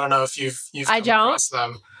band. I don't know if you've come across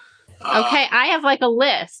them. Okay, I have like a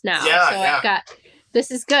list now. Yeah. I've got,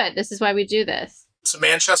 this is good. This is why we do this. So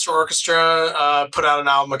Manchester Orchestra put out an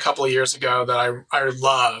album a couple of years ago that I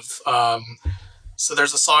love. So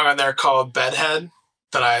there's a song on there called Bedhead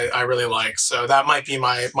that I really like. So that might be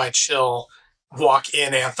my chill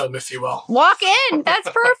walk-in anthem, if you will. Walk in. That's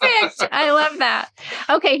perfect. I love that.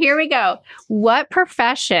 Okay, here we go. What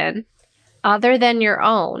profession other than your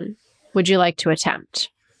own would you like to attempt?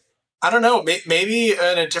 I don't know. Maybe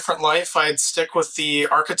in a different life, I'd stick with the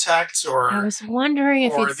architect I was wondering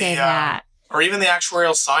if you'd say that. or even the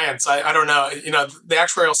actuarial science. I don't know. The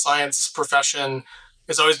actuarial science profession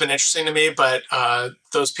has always been interesting to me, but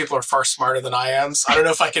those people are far smarter than I am. So I don't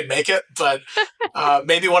know if I could make it, but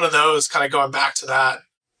maybe one of those, kind of going back to that,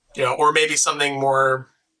 or maybe something more.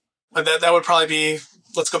 That would probably be.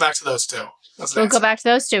 Let's go back to those two. We'll go back to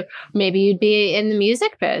those two. Maybe you'd be in the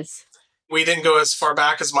music biz. We didn't go as far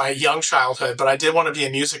back as my young childhood, but I did want to be a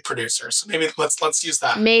music producer. So maybe let's use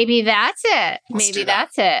that. Maybe that's it. Maybe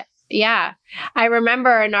that's it. Yeah. I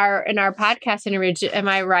remember in our podcast interview, am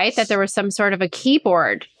I right that there was some sort of a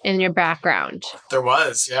keyboard in your background? There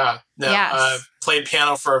was, yeah. Yes. Played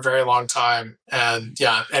piano for a very long time. And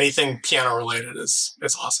yeah, anything piano related is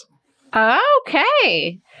awesome.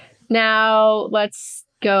 Okay. Now let's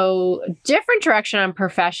go different direction on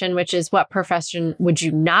profession, which is what profession would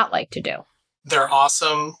you not like to do? They're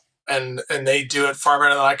awesome, and they do it far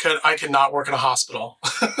better than I could. I could not work in a hospital.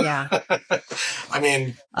 Yeah. I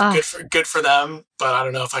mean, good for them, but I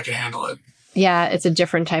don't know if I could handle it. Yeah, it's a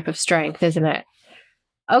different type of strength, isn't it?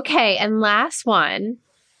 Okay, and last one.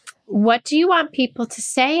 What do you want people to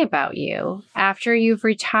say about you after you've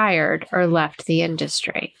retired or left the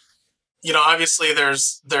industry? Obviously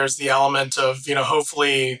there's the element of,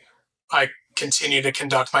 hopefully I continue to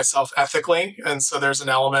conduct myself ethically. And so there's an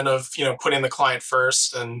element of, putting the client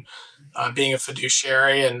first and being a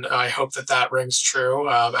fiduciary. And I hope that rings true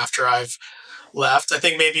after I've left. I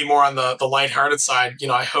think maybe more on the lighthearted side,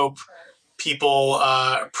 I hope people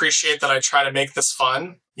appreciate that I try to make this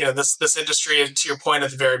fun. This industry, to your point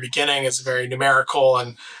at the very beginning, is very numerical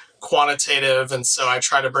and quantitative. And so I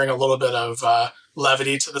try to bring a little bit of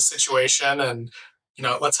levity to the situation, and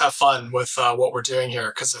let's have fun with what we're doing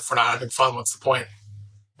here, because if we're not having fun, what's the point?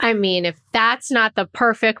 I mean, if that's not the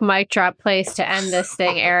perfect mic drop place to end this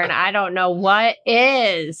thing, Aaron, I don't know what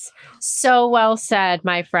is. So well said,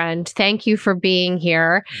 my friend. Thank you for being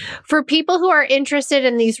here. For people who are interested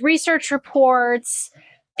in these research reports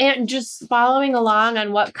and just following along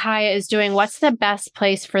on what CAIA is doing, what's the best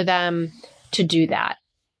place for them to do that?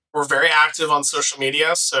 We're very active on social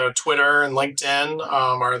media. So Twitter and LinkedIn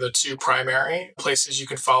are the two primary places you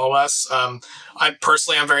can follow us. I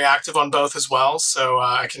personally am very active on both as well. So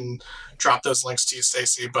I can drop those links to you,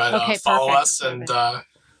 Stacey. But follow us. And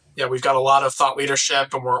we've got a lot of thought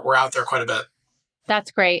leadership, and we're out there quite a bit.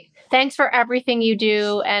 That's great. Thanks for everything you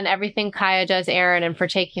do and everything CAIA does, Aaron, and for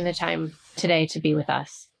taking the time today to be with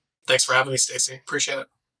us. Thanks for having me, Stacey. Appreciate it.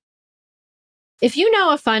 If you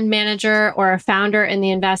know a fund manager or a founder in the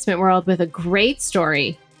investment world with a great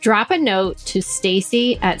story, drop a note to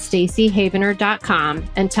Stacey@staceyhavener.com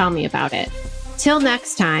and tell me about it. Till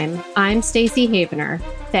next time, I'm Stacey Havener.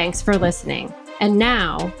 Thanks for listening. And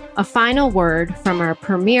now, a final word from our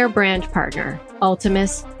premier brand partner,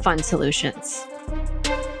 Ultimus Fund Solutions.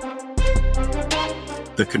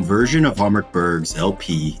 The conversion of Hallmark Berg's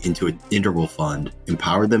LP into an interval fund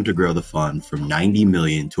empowered them to grow the fund from 90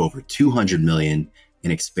 million to over 200 million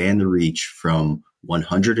and expand the reach from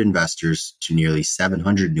 100 investors to nearly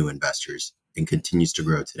 700 new investors, and continues to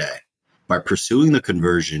grow today. By pursuing the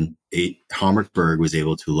conversion, Hallmark Berg was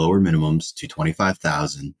able to lower minimums to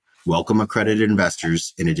 25,000, welcome accredited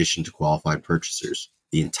investors in addition to qualified purchasers.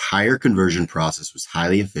 The entire conversion process was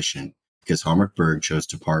highly efficient because Hallmark Berg chose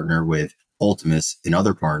to partner with Ultimus and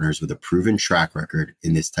other partners with a proven track record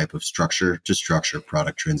in this type of structure-to-structure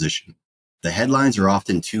product transition. The headlines are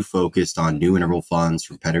often too focused on new interval funds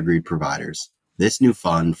from pedigreed providers, this new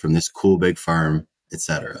fund from this cool big firm,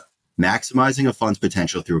 etc. Maximizing a fund's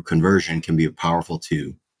potential through a conversion can be powerful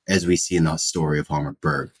too, as we see in the story of Hallmark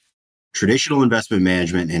Berg. Traditional investment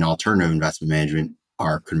management and alternative investment management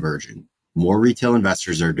are converging. More retail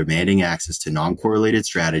investors are demanding access to non-correlated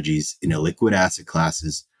strategies in illiquid asset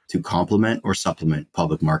classes to complement or supplement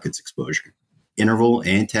public markets exposure. Interval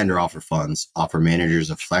and tender offer funds offer managers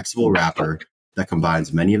a flexible wrapper that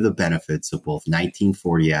combines many of the benefits of both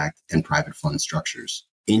 1940 Act and private fund structures.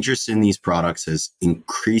 Interest in these products has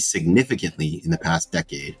increased significantly in the past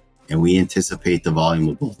decade, and we anticipate the volume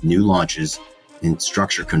of both new launches and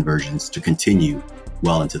structure conversions to continue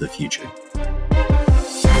well into the future.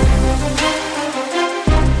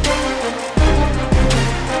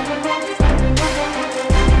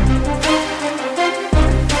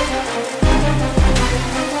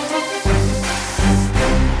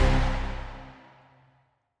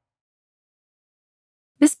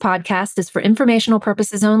 This podcast is for informational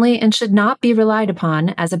purposes only and should not be relied upon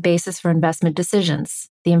as a basis for investment decisions.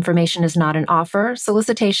 The information is not an offer,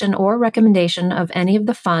 solicitation, or recommendation of any of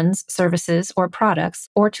the funds, services, or products,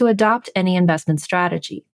 or to adopt any investment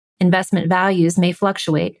strategy. Investment values may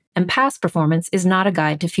fluctuate, and past performance is not a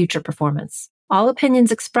guide to future performance. All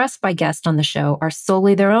opinions expressed by guests on the show are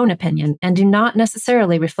solely their own opinion and do not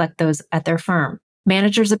necessarily reflect those at their firm.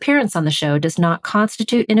 Manager's appearance on the show does not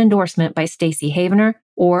constitute an endorsement by Stacey Havener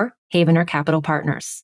or Havener Capital Partners.